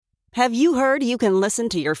Have you heard you can listen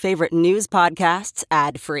to your favorite news podcasts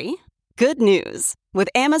ad-free? Good news. With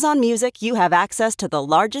Amazon Music, you have access to the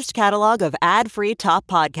largest catalog of ad-free top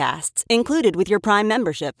podcasts included with your Prime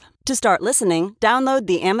membership. To start listening, download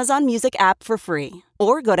the Amazon Music app for free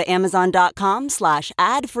or go to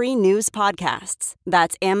amazon.com/ad-free news podcasts.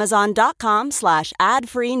 That's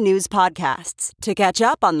amazon.com/ad-free news podcasts to catch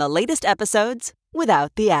up on the latest episodes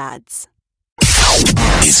without the ads.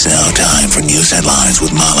 It's now time for news headlines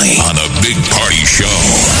with Molly on a Big Party Show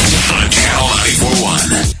on Channel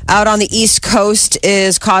 94.1. Out on the East Coast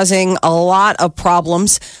is causing a lot of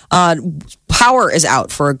problems. Power is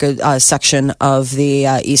out for a good section of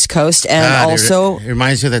the East Coast. And also... It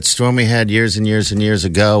reminds me of that storm we had years and years and years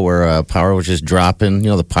ago where power was just dropping,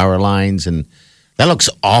 the power lines. And that looks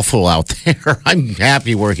awful out there. I'm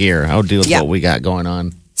happy we're here. I'll deal with what we got going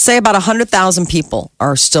on. Say about 100,000 people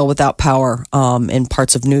are still without power in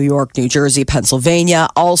parts of New York, New Jersey, Pennsylvania.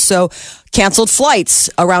 Also, canceled flights,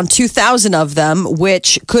 around 2,000 of them,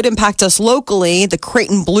 which could impact us locally. The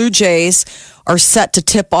Creighton Blue Jays are set to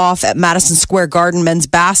tip off at Madison Square Garden men's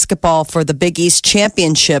basketball for the Big East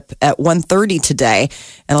Championship at 1:30 today.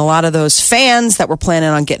 And a lot of those fans that were planning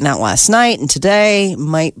on getting out last night and today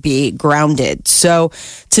might be grounded. So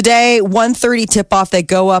today, 1:30 tip-off, they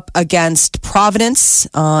go up against Providence.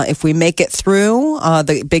 If we make it through,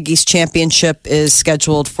 the Big East Championship is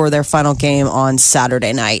scheduled for their final game on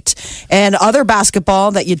Saturday night. And other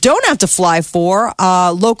basketball that you don't have to fly for,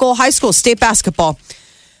 local high school state basketball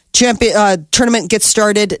tournament gets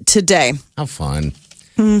started today. How fun.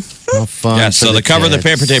 How fun. Yeah, so the cover of the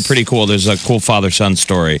paper today, pretty cool. There's a cool father-son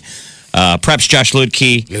story. Prep's Josh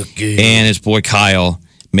Ludke and his boy Kyle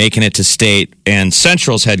making it to state. And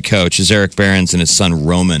Central's head coach is Eric Behrens and his son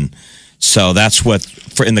Roman. So that's what,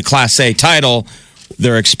 in the Class A title,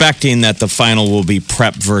 they're expecting that the final will be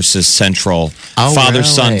Prep versus Central.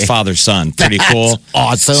 Father-son, really? Father-son. Pretty cool.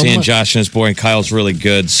 Awesome. Seeing Josh and his boy and Kyle's really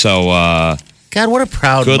good. So, God, what a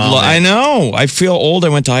proud good moment. I know. I feel old. I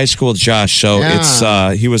went to high school with Josh, so it's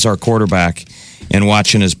he was our quarterback, and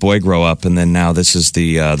watching his boy grow up, and then now this is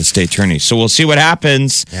the state tourney. So we'll see what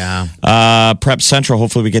happens. Yeah. Prep Central.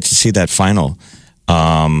 Hopefully, we get to see that final.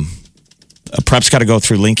 Prep's got to go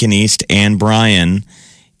through Lincoln East and Bryan,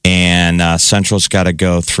 and Central's got to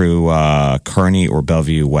go through Kearney or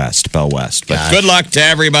Bellevue West, Bell West. But good luck to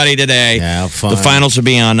everybody today. Yeah, fun. The finals will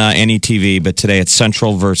be on NETV, but today it's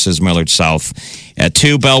Central versus Millard South at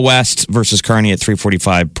 2, Bell West versus Kearney at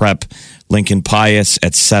 3:45, Prep Lincoln Pius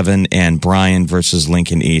at 7, and Bryan versus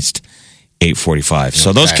Lincoln East 8:45.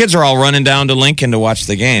 So those kids are all running down to Lincoln to watch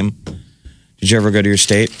the game. Did you ever go to your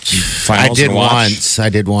state finals? I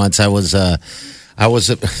did once. I was a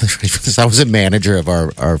manager of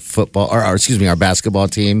our football, our basketball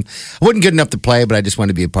team. I wasn't good enough to play, but I just wanted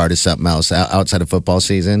to be a part of something else outside of football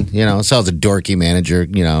season. So I was a dorky manager.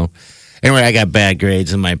 Anyway, I got bad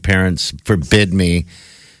grades, and my parents forbid me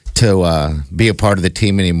to be a part of the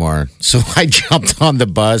team anymore. So I jumped on the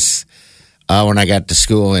bus when I got to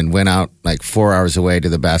school and went out like 4 hours away to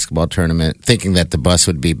the basketball tournament, thinking that the bus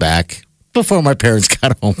would be back before my parents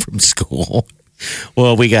got home from school.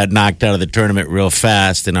 Well, we got knocked out of the tournament real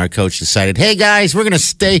fast, and our coach decided, hey, guys, we're going to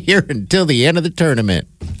stay here until the end of the tournament.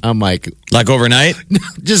 I'm like overnight?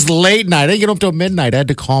 Just late night. I didn't get up till midnight. I had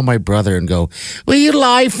to call my brother and go, will you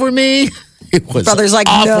lie for me? It was Brother's like,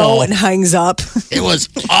 awful. no, and hangs up. It was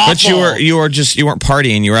awful. But you weren't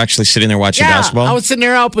partying. You were actually sitting there watching basketball? I was sitting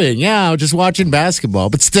there helping. Yeah, I was just watching basketball.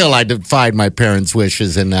 But still, I defied my parents'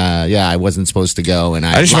 wishes. And, I wasn't supposed to go. And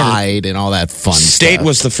I lied and all that fun State stuff.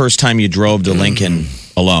 was the first time you drove to Lincoln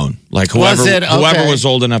alone. Like whoever was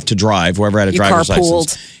old enough to drive, whoever had a driver's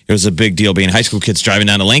license. It was a big deal being high school kids driving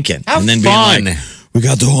down to Lincoln. How and then fun. being like, we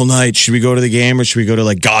got the whole night. Should we go to the game or should we go to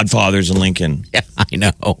like Godfathers in Lincoln? Yeah, I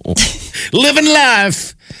know. Living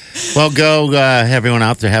life. Well, go everyone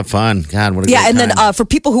out there, have fun. God, what a great and time. then for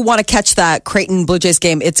people who want to catch that Creighton Blue Jays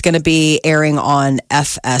game, it's going to be airing on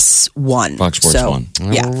FS1. Fox Sports 1.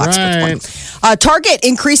 Yeah, Fox Sports 1. Target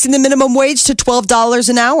increasing the minimum wage to $12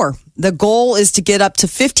 an hour. The goal is to get up to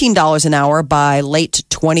 $15 an hour by late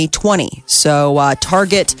 2020. So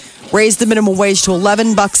Target raised the minimum wage to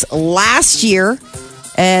 $11 last year.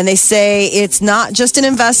 And they say it's not just an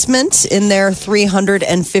investment in their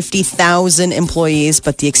 350,000 employees,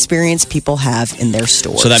 but the experience people have in their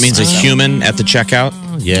stores. So that means a human at the checkout?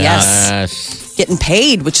 Yes. Getting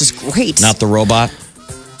paid, which is great. Not the robot?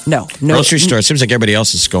 No. Grocery store. Seems like everybody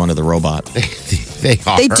else is going to the robot. They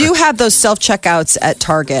are. They do have those self-checkouts at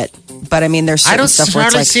Target, but I mean, there's certain stuff where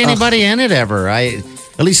it's hardly like, see anybody in it ever.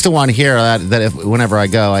 At least the one here that whenever I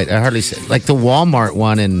go, I hardly see, like the Walmart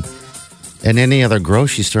one in in any other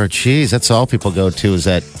grocery store. Geez, that's all people go to is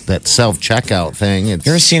that self-checkout thing. You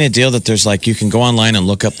ever seen a deal that there's like you can go online and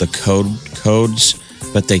look up the codes,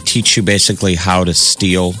 but they teach you basically how to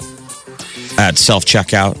steal at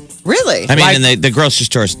self-checkout? Really? I mean, and the grocery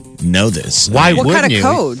stores know this. Why What wouldn't kind of you?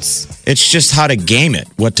 codes? It's just how to game it,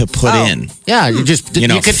 what to put in. Yeah, you just You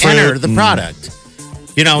know, you can fruit enter the and- product.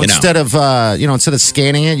 Instead of instead of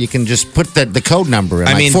scanning it, you can just put the code number in,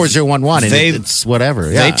 I like mean, 4011, and they- it's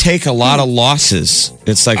whatever. Yeah. They take a lot of losses.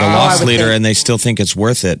 It's like a loss I would leader, think. and they still think it's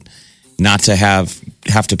worth it not to have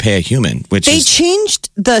to pay a human, which They is changed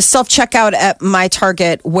the self checkout at my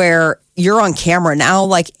Target where you're on camera now,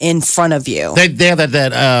 like in front of you. They have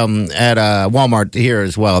that at Walmart here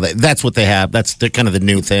as well. That's what they have. That's kind of the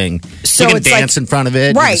new thing. So you can it's dance like- in front of it.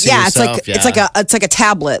 You can Right? see Yeah, yourself. it's like a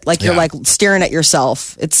tablet. Like you're Yeah. like staring at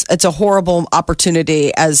yourself. It's a horrible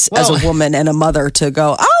opportunity as a woman and a mother to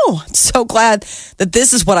go. Oh, I'm so glad that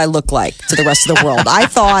this is what I look like to the rest of the world. I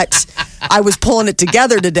thought I was pulling it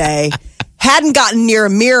together today. Hadn't gotten near a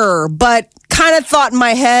mirror, but kind of thought in my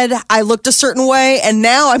head I looked a certain way, and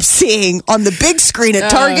now I'm seeing on the big screen at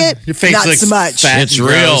Target, your face not looks so much. fat. it's and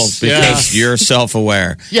real gross. because you're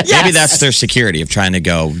self-aware. Maybe Yes. that's their security of trying to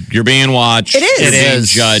go. You're being watched. It is. You're It being is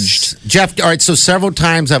judged. Jeff. All right, so several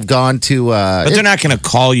times I've gone to. But they're not going to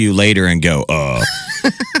call you later and go,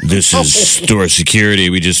 this is store security.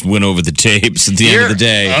 We just went over the tapes at the end of the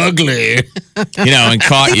day, ugly. and I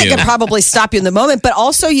caught think you. they could probably stop you in the moment, but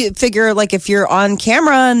also you figure like if you're on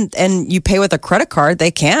camera and you pay with a credit card, they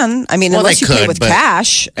can. I mean, Well, unless they you pay could, with but-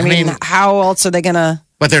 cash. I mean, how else are they gonna?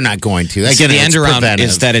 But they're not going to. See, Again, the it's end around preventive,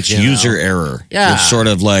 is that it's you know. user error. Yeah. It's sort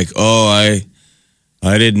of like, I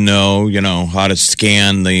didn't know, how to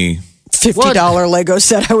scan the $50 Lego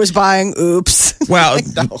set I was buying. Oops.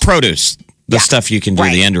 produce, the stuff you can do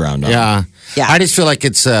Right. the end around on. Yeah. I just feel like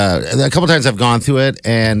it's a couple times I've gone through it,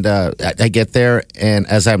 and I get there, and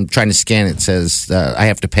as I'm trying to scan it, says I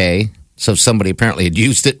have to pay. So somebody apparently had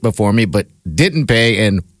used it before me, but didn't pay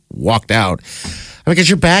and walked out. I mean, because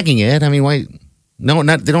you're bagging it. I mean, why? No,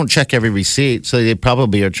 they don't check every receipt, so they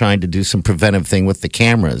probably are trying to do some preventive thing with the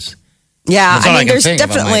cameras. Yeah, That's all I I mean, can there's think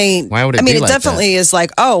of. I'm definitely. like, why would it I mean, be it like definitely is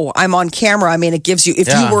like, oh, I'm on camera. I mean, it gives you. If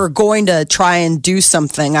Yeah. you were going to try and do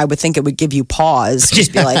something, I would think it would give you pause.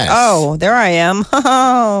 Just be like, Yes. oh, there I am.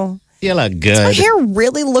 Oh, You look my good. hair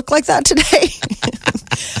really look like that today.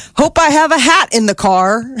 Hope I have a hat in the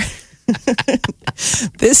car.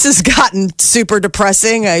 This has gotten super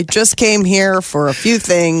depressing. I just came here for a few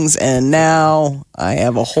things, and now I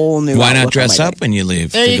have a whole new. Why outlook not on dress my up day. when you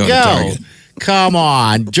leave There to you go go. to Target? Come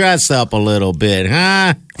on, dress up a little bit,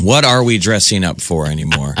 huh? What are we dressing up for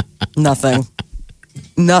anymore? Nothing.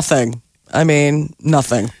 Nothing. I mean,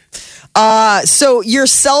 nothing. So your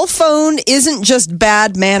cell phone isn't just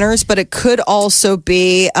bad manners, but it could also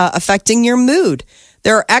be affecting your mood.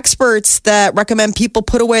 There are experts that recommend people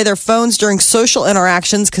put away their phones during social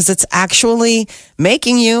interactions because it's actually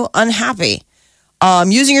making you unhappy.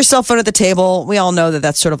 Using your cell phone at the table, we all know that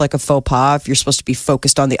that's sort of like a faux pas if you're supposed to be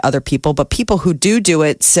focused on the other people. But people who do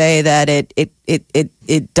it say that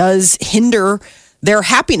it does hinder their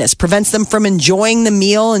happiness, prevents them from enjoying the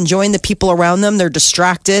meal, enjoying the people around them. They're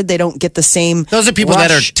distracted. They don't get the same. Those are people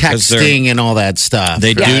that are rush. texting and all that stuff.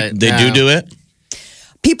 They right? do. They do it.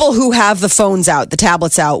 People who have the phones out, the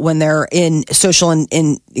tablets out when they're in social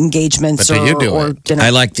in engagements But do you do or it? dinner.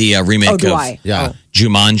 I like the remake Oh, do of I? Yeah.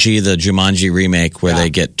 Jumanji, the Jumanji remake, where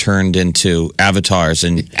they get turned into avatars,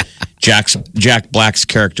 and Jack Black's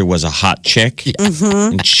character was a hot chick,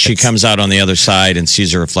 Mm-hmm. and she comes out on the other side and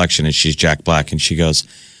sees her reflection, and she's Jack Black, and she goes,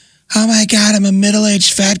 "Oh my God, I'm a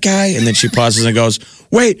middle-aged fat guy," and then she pauses and goes,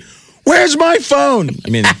 "Wait, where's my phone?" I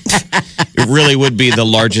mean, it really would be the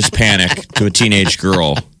largest panic to a teenage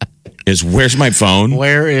girl. Is where's my phone?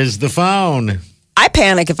 Where is the phone? I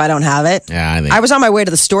panic if I don't have it. Yeah, I think I was on my way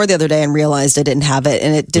to the store the other day and realized I didn't have it,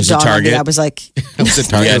 and it did Was it dawn on me. Target? I was like, it was a You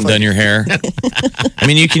Target. hadn't done your hair. I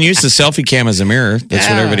mean, you can use the selfie cam as a mirror. That's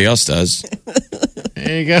what Yeah. everybody else does.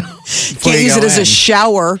 There you go. can't use it as a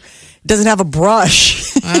shower. It doesn't have a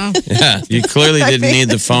brush. Yeah, you clearly didn't need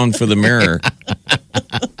the phone for the mirror.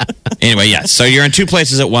 Anyway, yeah. So you're in two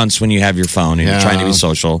places at once when you have your phone and you're Yeah. trying to be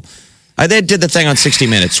social. They did the thing on 60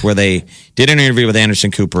 Minutes where they did an interview with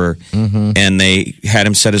Anderson Cooper and they had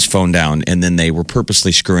him set his phone down, and then they were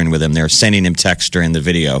purposely screwing with him. They were sending him texts during the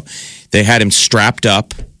video. They had him strapped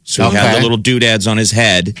up, so he had Okay. the little doodads on his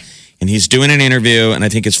head, and he's doing an interview, and I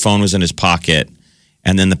think his phone was in his pocket.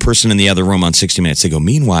 And then the person in the other room on 60 Minutes, they go,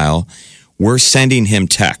 meanwhile, we're sending him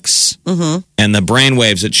texts. And the brain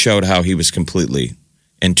waves, it showed how he was completely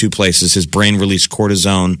in two places. His brain released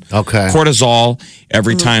cortisol Okay.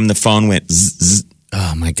 every time the phone went zzz, zzz,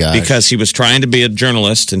 Oh my God! Because he was trying to be a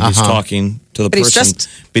journalist and he's talking to the person,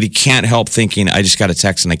 but he can't help thinking, "I just got a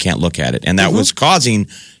text and I can't look at it," and that was causing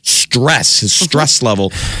stress. His stress level.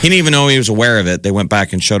 He didn't even know he was aware of it. They went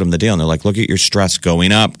back and showed him the deal, and they're like, "Look at your stress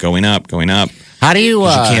going up, going up, going up." How do you? You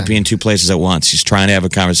can't be in two places at once. He's trying to have a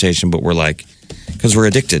conversation, but we're like, because we're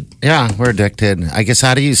addicted. Yeah, we're addicted. I guess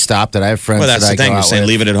how do you stop that? I have friends. Well, that's that the thing. You're saying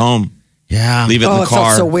leave it at home. Yeah, leave it in the car. It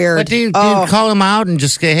felt so weird. But do you call them out and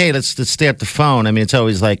just say, "Hey, let's stay at the phone"? I mean, it's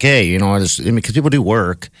always like, "Hey, you know," because people do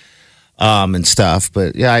work and stuff.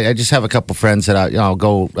 But yeah, I just have a couple friends that I'll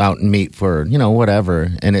go out and meet for whatever,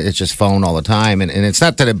 and it's just phone all the time. And it's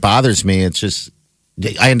not that it bothers me. It's just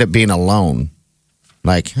I end up being alone.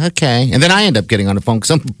 Like, okay. And then I end up getting on the phone because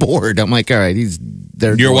I'm bored. I'm like, all right,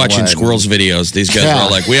 you're watching squirrels videos. These guys are all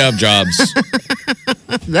like, we have jobs.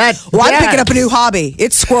 I'm picking up a new hobby.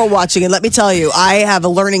 It's squirrel watching. And let me tell you, I have a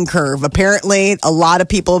learning curve. Apparently, a lot of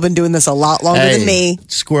people have been doing this a lot longer than me.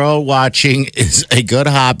 Squirrel watching is a good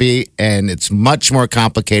hobby, and it's much more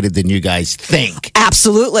complicated than you guys think.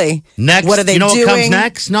 Absolutely. Next, what are they doing? You know what comes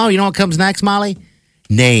next? No, you know what comes next, Molly?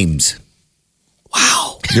 Names.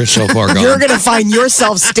 Wow. You're so far gone. You're going to find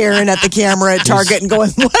yourself staring at the camera at Target and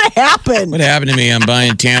going, what happened? What happened to me? I'm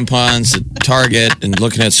buying tampons at Target and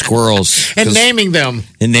looking at squirrels. And naming them.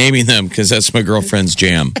 Because that's my girlfriend's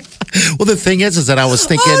jam. Well, the thing is that I was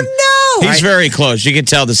thinking. Oh, no. He's very close. You can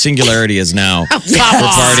tell the singularity is now.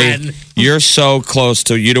 Party. You're so close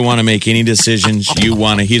to, you don't want to make any decisions.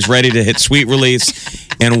 He's ready to hit sweet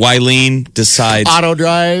release. And Wileen decides auto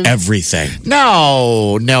drive everything.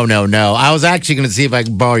 No. I was actually going to see if I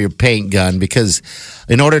could borrow your paint gun because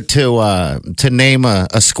in order to name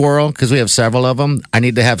a squirrel, because we have several of them, I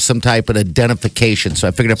need to have some type of identification. So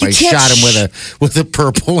I figured if I shot him with a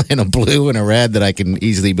purple and a blue and a red, that I can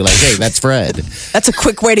easily be like, hey, that's Fred. That's a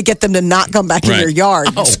quick way to get them to not come back in your yard.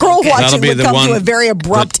 Squirrel watching would come to a very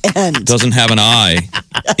abrupt end. Doesn't have an eye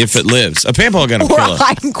if it lives. A paintball gun will kill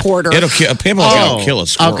a hindquarter. A paintball gun will kill a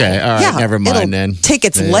squirrel. Okay, all right, never mind then. Take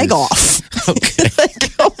its leg off. Okay.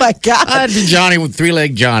 Oh my God. I'd be Johnny with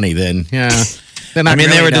 3-leg Johnny then. Yeah. Then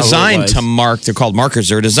they were designed to mark. They're called markers.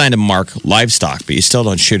 They were designed to mark livestock, but you still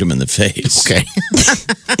don't shoot them in the face. Okay.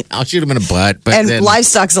 I'll shoot them in the butt. But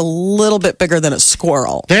livestock's a little bit bigger than a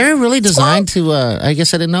squirrel. They're really designed to. I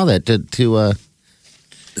guess I didn't know that to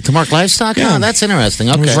mark livestock. Yeah, that's interesting.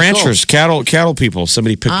 Okay, it was ranchers, cool. cattle people.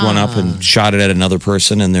 Somebody picked one up and shot it at another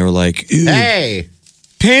person, and they were like, "Hey,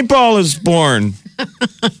 paintball is born."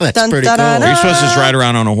 That's pretty cool. You're supposed to just ride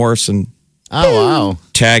around on a horse and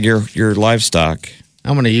tag your livestock.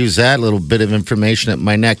 I'm going to use that little bit of information at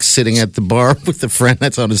my neck sitting at the bar with a friend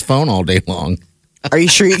that's on his phone all day long. Are you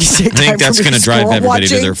sure you can take time? I think that's going to drive everybody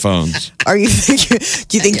to their phones. Do you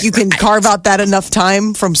think you can carve out that enough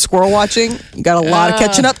time from squirrel watching? You got a lot of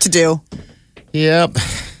catching up to do. Yep.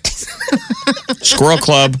 Squirrel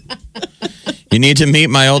Club. You need to meet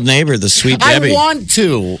my old neighbor, the sweet Debbie. I want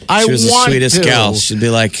to. She was the sweetest gal.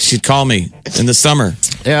 She'd call me in the summer.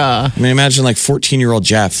 Yeah. I mean, imagine like 14-year-old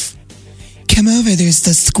Jeff. Come over, the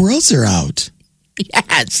squirrels are out.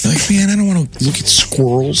 Yes. Like, man, I don't want to look at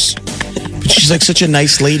squirrels. But she's like such a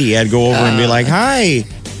nice lady. I'd go over and be like, hi.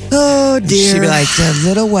 Oh, dear. She'd be like, the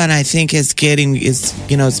little one, I think, it's beginning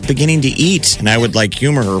to eat. And I would like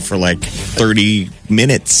humor her for like 30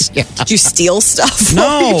 minutes. Yeah. Did you steal stuff? No.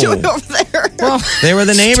 What are you doing over there? Well, they were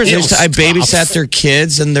the neighbors. I babysat their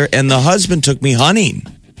kids, and the husband took me hunting.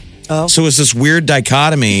 Oh. So it was this weird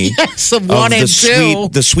dichotomy of one and two.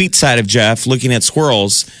 The sweet side of Jeff looking at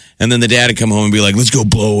squirrels, and then the dad would come home and be like, "Let's go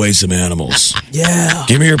blow away some animals." Yeah,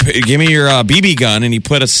 give me your BB gun, and he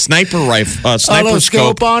put a sniper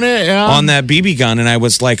scope on it, on that BB gun, and I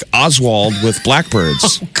was like Oswald with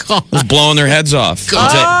blackbirds. I was blowing their heads off.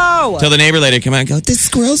 Till the neighbor lady would come out and go, "The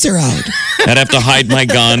squirrels are out." I'd have to hide my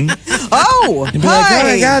gun. And be like, "Oh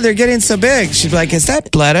my God, they're getting so big." She'd be like, "Is that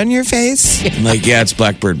blood on your face?" I'm like, "Yeah, it's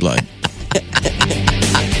blackbird blood."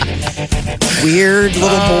 Weird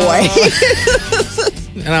little boy.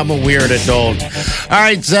 And I'm a weird adult. All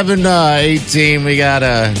right, 7:18. We got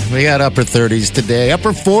upper 30s today,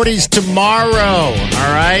 upper 40s tomorrow.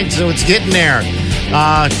 All right, so it's getting there.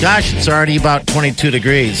 Gosh, it's already about 22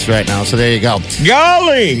 degrees right now. So there you go.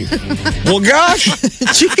 Golly, well, gosh,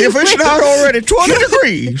 if it's not already 20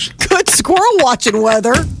 degrees, good squirrel watching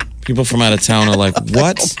weather. People from out of town are like,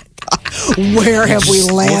 what? Where have we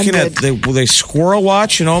landed? Looking at they squirrel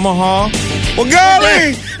watch in Omaha. Well,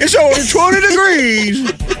 golly, it's only 20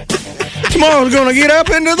 degrees. Tomorrow's going to get up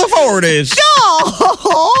into the 40s.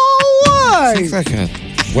 Oh, it's like a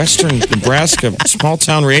Western Nebraska small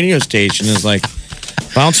town radio station is like,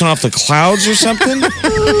 Bouncing off the clouds or something?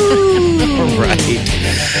 Right.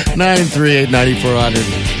 938-9400.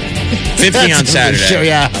 50 on Saturday. Sure,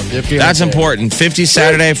 yeah. 50 That's on important. 50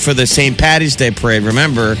 Saturday for the St. Patty's Day parade.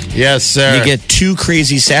 Remember, yes, sir. you get 2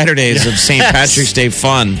 crazy Saturdays of St. Patrick's Day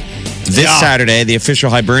fun. This Saturday, the official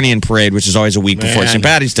Hibernian parade, which is always a week before St.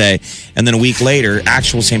 Patty's Day, and then a week later,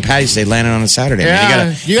 actual St. Patty's Day landing on a Saturday.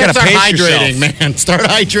 Yeah, You gotta start pace hydrating, yourself. man. Start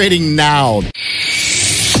hydrating now. The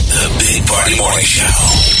Big Party Morning Show.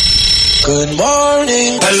 Good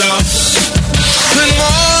morning. Hello. Good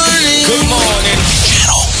morning. Good morning.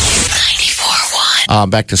 Channel 94.1.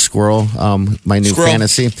 Back to Squirrel, my new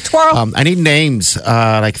fantasy. Squirrel. I need names,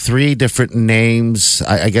 like 3 different names.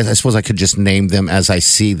 I suppose I could just name them as I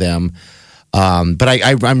see them. But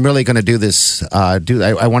I'm really going to do this. I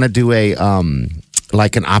want to do a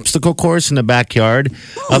like an obstacle course in the backyard.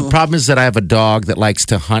 The problem is that I have a dog that likes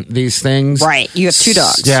to hunt these things. Right. You have 2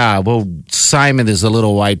 dogs. Yeah. Well, Simon is a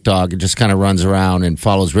little white dog. It just kind of runs around and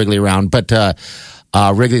follows Wrigley around. But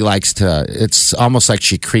Wrigley likes to, it's almost like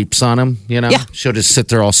she creeps on him, you know? Yeah. She'll just sit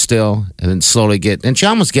there all still and then slowly and she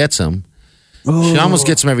almost gets him. She almost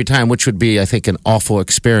gets him every time, which would be, I think, an awful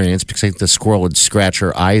experience because I think the squirrel would scratch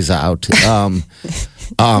her eyes out. But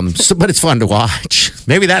it's fun to watch.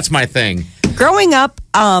 Maybe that's my thing. Growing up,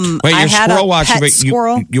 Wait, I you're had squirrel a watching, pet but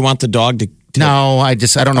squirrel. you want the dog to... No, I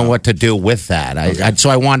don't know what to do with that.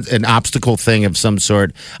 So I want an obstacle thing of some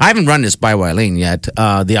sort. I haven't run this by Wileen yet,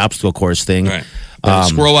 the obstacle course thing. Right.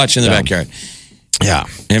 Squirrel watch in the backyard. Yeah.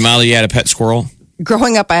 Hey, Molly, you had a pet squirrel?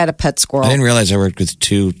 Growing up, I had a pet squirrel. I didn't realize I worked with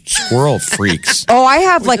 2 squirrel freaks. Oh, I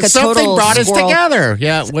have like a Something total brought us squirrel. together.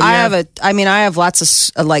 Yeah. What do you I have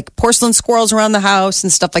lots of like porcelain squirrels around the house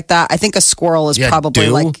and stuff like that. I think a squirrel is Yeah, probably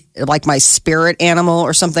do? like my spirit animal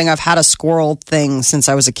or something. I've had a squirrel thing since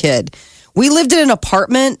I was a kid. We lived in an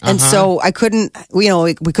apartment, and so I couldn't, we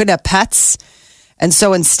couldn't have pets. And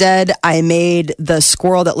so instead, I made the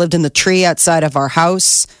squirrel that lived in the tree outside of our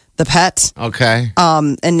house the pet. Okay.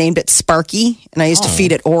 And named it Sparky. And I used to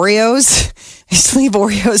feed it Oreos. I used to leave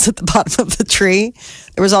Oreos at the bottom of the tree.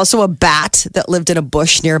 There was also a bat that lived in a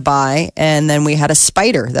bush nearby. And then we had a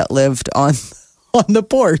spider that lived on the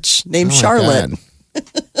porch named Charlotte.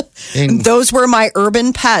 And those were my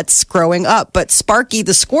urban pets growing up. But Sparky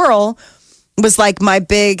the squirrel was like my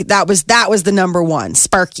big, that was the number one,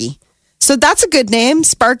 Sparky. So that's a good name,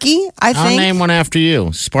 Sparky, I think. I'll name one after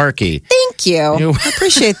you, Sparky. Thank you. I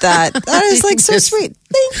appreciate that. That is like so sweet.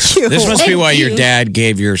 Thank you. This must be why your dad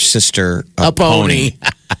gave your sister a pony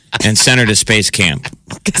and sent her to space camp.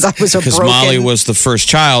 Because I was a Because broken... Molly was the first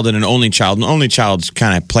child and an only child. And only childs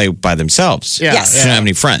kind of play by themselves. Yeah, Yes. She didn't have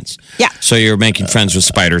any friends. Yeah. So you're making friends with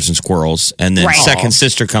spiders and squirrels. And then Right. second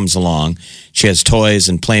sister comes along. She has toys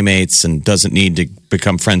and playmates and doesn't need to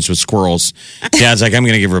become friends with squirrels. Dad's like, I'm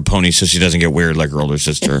going to give her a pony so she doesn't get weird like her older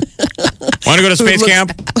sister. Want to go to space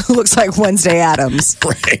camp? Who looks like Wednesday Addams.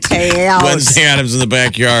 Right. Hey, Alice. Wednesday Addams in the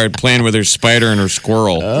backyard playing with her spider and her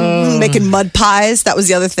squirrel. Making mud pies. That was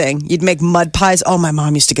the other thing. You'd make mud pies. Oh, my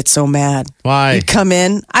mom used to get so mad. Why? You'd come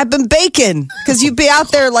in. I've been baking. Because you'd be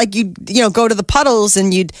out there like you'd, go to the puddles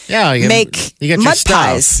and you'd you make get your mud stuff.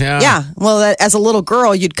 pies. Yeah. Well, as a little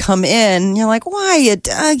girl, you'd come in. And you're like, why?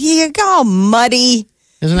 You go all muddy.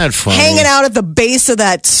 Isn't that funny? Hanging out at the base of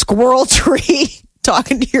that squirrel tree.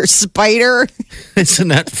 Talking to your spider. Isn't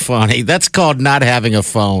that funny? That's called not having a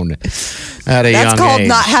phone at a That's young called age.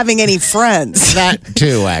 not having any friends. That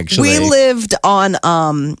too, actually. We lived on,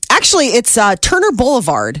 actually, it's Turner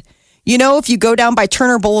Boulevard. If you go down by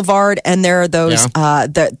Turner Boulevard and there are those,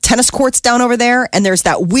 the tennis courts down over there, and there's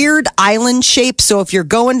that weird island shape. So if you're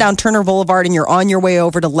going down Turner Boulevard and you're on your way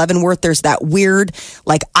over to Leavenworth, there's that weird,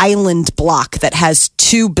 like, island block that has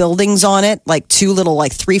 2 buildings on it, like 2 little,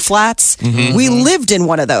 like 3 flats. Mm-hmm. We lived in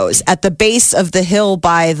one of those at the base of the hill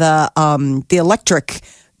by the electric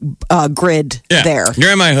grid there.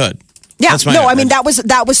 You're in my hood. Yeah, That's my no, hood. I mean that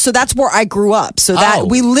was so that's where I grew up. So that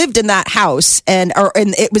we lived in that house, and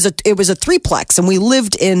it was a 3-plex, and we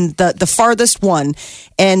lived in the farthest one.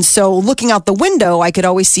 And so looking out the window, I could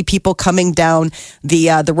always see people coming down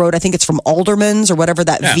the road. I think it's from Alderman's or whatever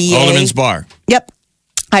that VA. Alderman's Bar. Yep.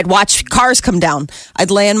 I'd watch cars come down.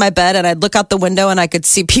 I'd lay in my bed and I'd look out the window and I could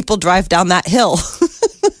see people drive down that hill.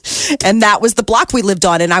 And that was the block we lived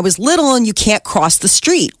on. And I was little and you can't cross the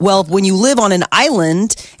street. Well, when you live on an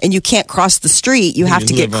island and you can't cross the street, you have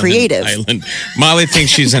to get creative. Island. Molly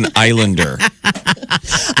thinks she's an islander.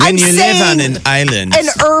 When you live on an island. An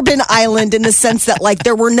urban island in the sense that like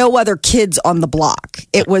there were no other kids on the block.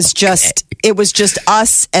 It was just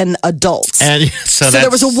us and adults. And so there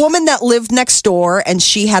was a woman that lived next door and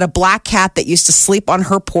she had a black cat that used to sleep on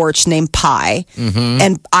her porch named Pie. Mm-hmm.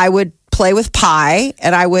 And I would play with Pi,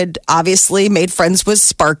 and I would obviously made friends with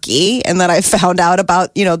Sparky, and then I found out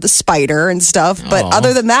about, the spider and stuff. But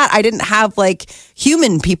other than that, I didn't have like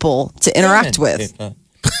human people to interact with.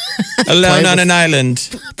 Alone on an island.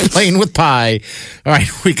 Playing with Pi. All right,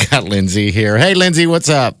 we got Lindsay here. Hey, Lindsay, what's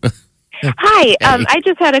up? Hi. I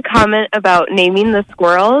just had a comment about naming the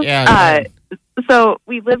squirrels. Yeah. So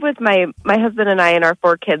we live with my husband and I and our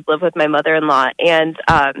 4 kids live with my mother-in-law. And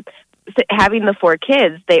having the 4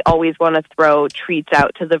 kids, they always want to throw treats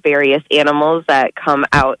out to the various animals that come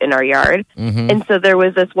out in our yard. Mm-hmm. And so there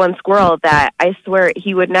was this one squirrel that I swear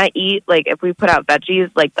he would not eat, like if we put out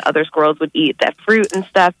veggies, like the other squirrels would eat that fruit and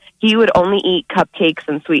stuff. He would only eat cupcakes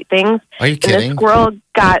and sweet things. Are you kidding? And the squirrel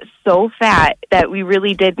got so fat that we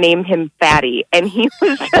really did name him Fatty. And he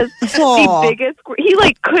was just the biggest, he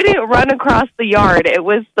like couldn't run across the yard. It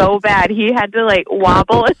was so bad. He had to like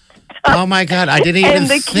wobble. Oh my God, I didn't even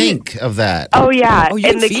think of that. Oh yeah, you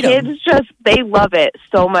and the kids they love it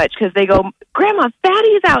so much because they go, Grandma,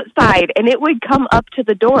 Fatty's outside, and it would come up to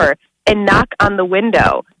the door and knock on the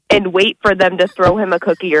window and wait for them to throw him a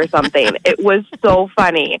cookie or something. It was so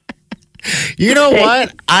funny. You know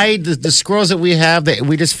what? The squirrels that we have,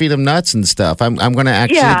 we just feed them nuts and stuff. I'm going to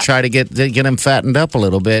actually try to get them fattened up a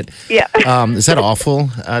little bit. Yeah. Is that awful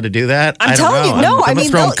to do that? I'm I don't telling know. you, no. I'm I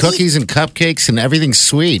mean, throw they'll cookies and cupcakes and everything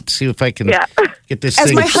sweet. See if I can get this As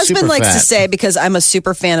thing my husband super likes fat. to say, because I'm a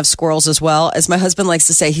super fan of squirrels as well, as my husband likes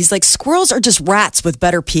to say, he's like, squirrels are just rats with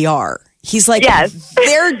better PR. He's like, Yes.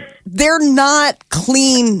 they're not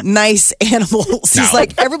clean, nice animals. He's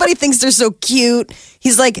like, everybody thinks they're so cute.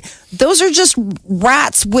 He's like, those are just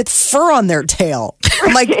rats with fur on their tail.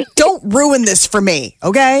 I'm like, don't ruin this for me,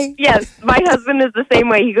 okay? Yes, my husband is the same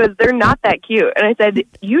way. He goes, they're not that cute. And I said,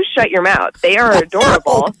 you shut your mouth. They are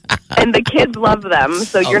adorable. And the kids love them.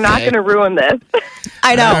 So you're not going to ruin this.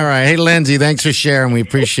 I know. All right. Hey, Lindsay, thanks for sharing. We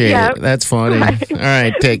appreciate Yeah. it. That's funny. Bye. All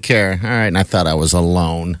right. Take care. All right. And I thought I was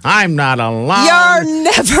alone. I'm not alone. You're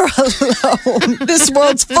never alone. This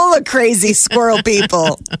world's full of crazy squirrel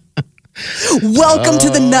people. Welcome to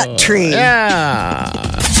the nut tree. Yeah.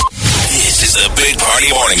 This is the Big Party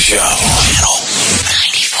Morning Show. Channel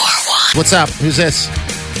 94.1. What's up? Who's this?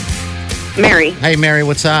 Mary. Hey, Mary.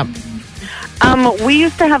 What's up? We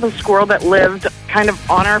used to have a squirrel that lived kind of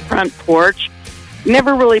on our front porch.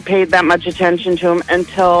 Never really paid that much attention to him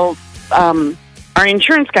until our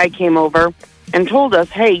insurance guy came over and told us,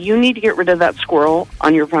 hey, you need to get rid of that squirrel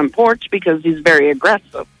on your front porch because he's very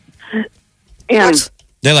aggressive. And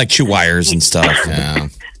They like chew wires and stuff. Yeah.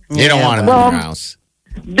 You don't want him Well, in your house.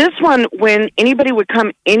 this one, when anybody would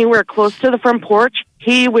come anywhere close to the front porch,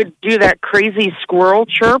 he would do that crazy squirrel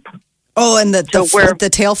chirp. Oh, and the tail flip? Yeah, the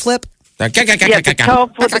tail flip.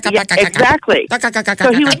 Yeah, exactly.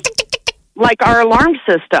 So he was like our alarm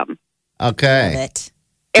system. Okay.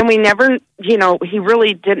 And we never, he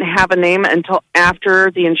really didn't have a name until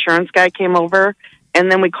after the insurance guy came over.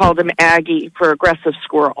 And then we called him Aggie for aggressive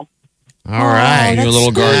squirrel. All right. Your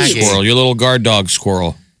little guard sweet. squirrel. Your little guard dog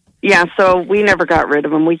squirrel. Yeah, so we never got rid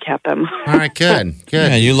of him. We kept him. All right. Good. Yeah,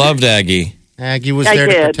 Good. you loved Aggie. Aggie was I there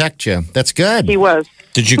to did. protect you. That's good. He was.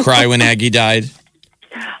 Did you cry when Aggie died?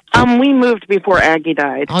 We moved before Aggie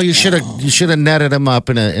died. Oh, you should have netted him up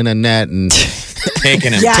in a net and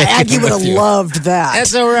Taking him. Yeah, taking Aggie him would with have you. loved that.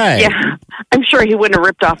 that's all right. Yeah, I'm sure he wouldn't have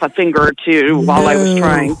ripped off a finger or two while I was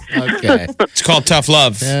trying. Okay. It's called tough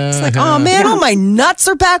love. It's like, oh man, all my nuts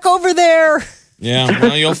are back over there. Yeah,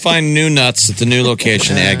 well, you'll find new nuts at the new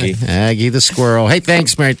location, Aggie. Aggie the squirrel. Hey,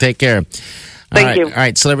 thanks, Mary. Take care. Thank All right. you. All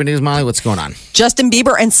right, celebrity news, Molly. What's going on? Justin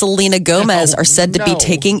Bieber and Selena Gomez are said to be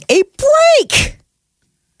taking a break.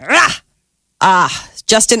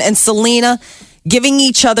 Justin and Selena giving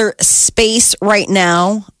each other space right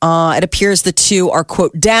now. It appears the two are,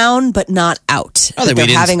 quote, down, but not out. Oh, they They're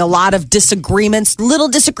didn't- having a lot of disagreements, little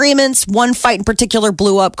disagreements. One fight in particular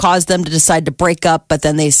blew up, caused them to decide to break up, but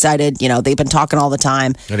then they decided, they've been talking all the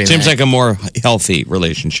time. What do you Seems think? like a more healthy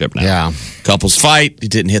relationship now. Yeah. Couples fight. It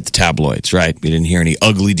didn't hit the tabloids, right? We didn't hear any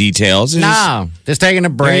ugly details. It's just- No, just taking a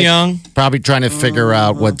break. young. Probably trying to figure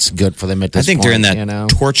out what's good for them at I this think point. they're in that you know?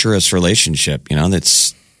 torturous relationship,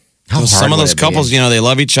 that's... How hard some of would those it be? couples, they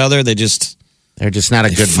love each other. They're just not a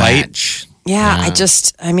good fight. match. Yeah,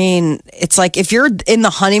 it's like if you're in the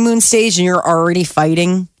honeymoon stage and you're already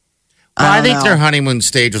fighting. Well, I don't think know. their honeymoon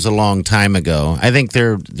stage was a long time ago. I think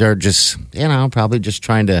they're just probably just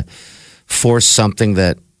trying to force something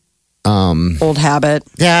that Old habit.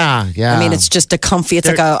 yeah. I mean, it's just a comfy. It's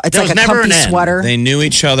There- like there a was never comfy an end. sweater. they knew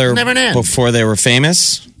each other Never an end. before they were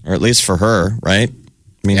famous, or at least for her, right?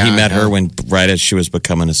 I mean, he Yeah, met yeah. her right as she was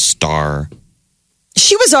becoming a star.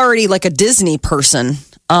 She was already like a Disney person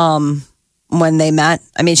when they met.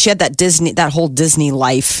 I mean, she had that whole Disney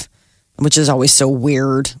life, which is always so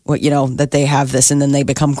weird. What that they have this, and then they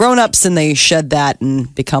become grown-ups and they shed that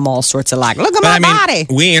and become all sorts of look at my body.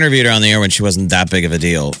 We interviewed her on the air when she wasn't that big of a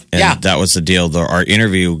deal, and that was the deal. Our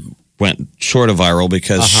interview went sort of viral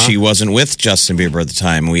because she wasn't with Justin Bieber at the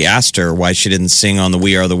time. We asked her why she didn't sing on the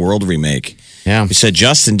We Are the World remake. Yeah, we said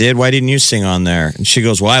Justin did. Why didn't you sing on there? And she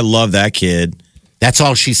goes, "Well, I love that kid." That's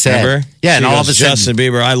all she said. Remember? Yeah, and all of a sudden, Justin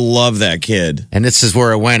Bieber, I love that kid. And this is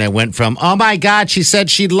where it went. It went from, oh my God, she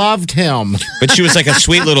said she loved him. But she was like a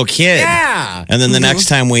sweet little kid. Yeah. And then the next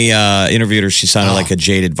time we interviewed her, she sounded like a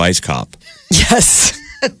jaded vice cop. Yes.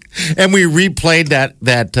 And we replayed that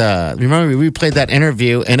remember we replayed that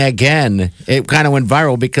interview, and again it kind of went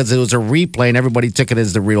viral because it was a replay and everybody took it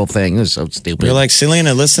as the real thing. It was so stupid. You're like,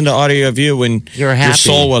 Selena, listen to audio of you when you're happy. Your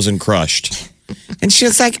soul wasn't crushed. And she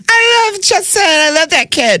was like, I love Justin, I love that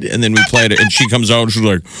kid. And then we played it, and she comes out and she's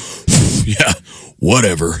like, yeah,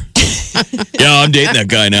 whatever. Yeah, I'm dating that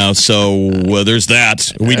guy now, so there's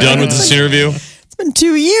that. Are we done with this interview? It's been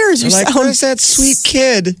 2 years. You're like, where's that sweet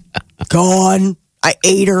kid? Gone. I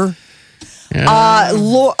ate her. Yeah.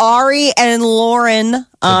 Ari and Lauren,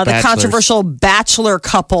 the controversial bachelor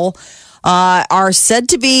couple, are said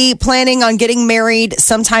to be planning on getting married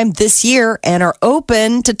sometime this year and are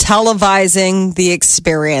open to televising the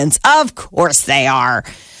experience. Of course they are.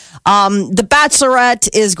 The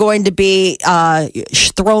Bachelorette is going to be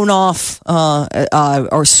thrown off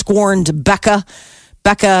or scorned Becca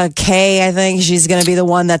K, I think she's going to be the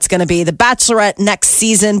one that's going to be the Bachelorette next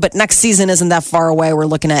season. But next season isn't that far away. We're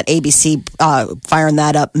looking at ABC firing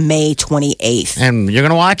that up May 28th. And you're going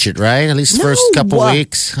to watch it, right? At least the first couple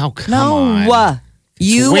weeks. Oh, come on.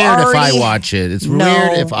 It's weird if I watch it. It's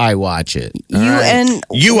weird if I watch it. And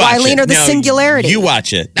Wileen are the singularity. You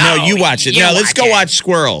watch it. No, you watch it. No, let's go watch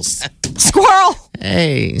Squirrels. Squirrel.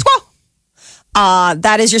 Hey. Squirrel.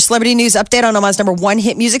 That is your celebrity news update on Omaha's #1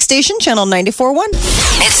 hit music station, Channel 94.1.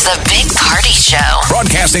 It's the Big Party Show.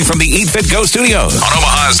 Broadcasting from the Eat Fit Go studios on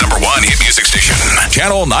Omaha's #1 hit music station,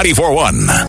 Channel 94.1.